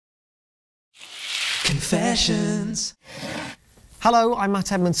Confessions. Hello, I'm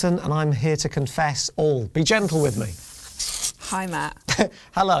Matt Edmondson and I'm here to confess all. Be gentle with me. Hi, Matt.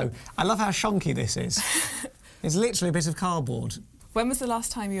 Hello. I love how shonky this is. It's literally a bit of cardboard. When was the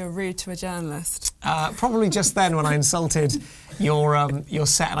last time you were rude to a journalist? Probably just then when I insulted your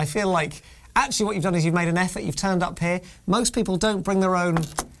set. And I feel like actually what you've done is you've made an effort. You've turned up here. Most people don't bring their own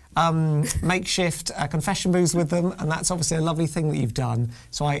makeshift confession booths with them, and that's obviously a lovely thing that you've done.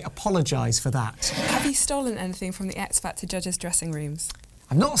 So I apologise for that. Have you stolen anything from the X Factor judges' dressing rooms?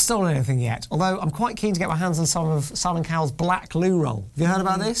 I've not stolen anything yet, although I'm quite keen to get my hands on some of Simon Cowell's black loo roll. Have you heard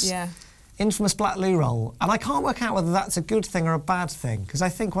about this? Yeah. Infamous black loo roll. And I can't work out whether that's a good thing or a bad thing, because I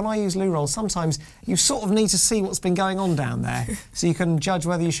think when I use loo roll, sometimes you sort of need to see what's been going on down there so you can judge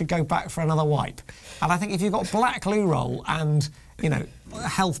whether you should go back for another wipe. And I think if you've got black loo roll and, you know,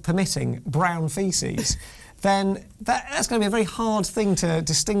 health permitting, brown faeces, then that's going to be a very hard thing to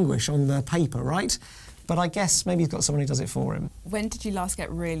distinguish on the paper, right? But I guess maybe he's got someone who does it for him. When did you last get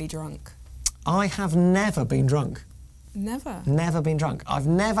really drunk? I have never been drunk. Never? Never been drunk. I've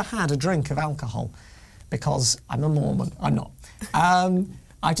never had a drink of alcohol because I'm a Mormon. I'm not.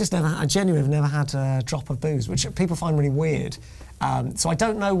 I genuinely have never had a drop of booze, which people find really weird. So I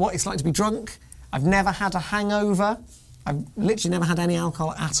don't know what it's like to be drunk. I've never had a hangover. I've literally never had any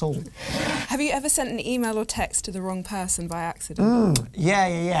alcohol at all. Have you ever sent an email or text to the wrong person by accident?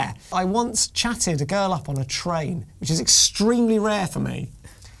 Yeah. I once chatted a girl up on a train, which is extremely rare for me.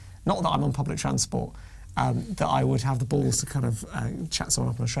 Not that I'm on public transport, that I would have the balls to kind of chat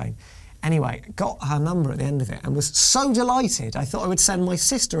someone up on a train. Anyway, got her number at the end of it and was so delighted, I thought I would send my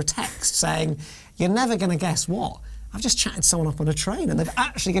sister a text saying, "You're never going to guess what. I've just chatted someone up on a train and they've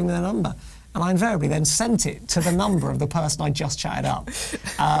actually given me their number." And I invariably then sent it to the number of the person I just chatted up.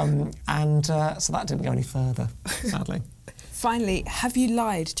 So that didn't go any further, sadly. Finally, have you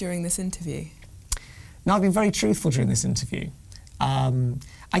lied during this interview? No, I've been very truthful during this interview.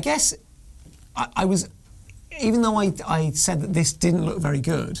 I guess I was, even though I said that this didn't look very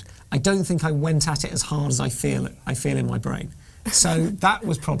good, I don't think I went at it as hard as I feel in my brain. So that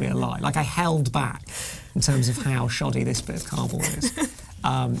was probably a lie. Like, I held back in terms of how shoddy this bit of cardboard is.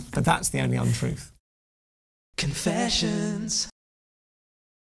 But that's the only untruth. Confessions.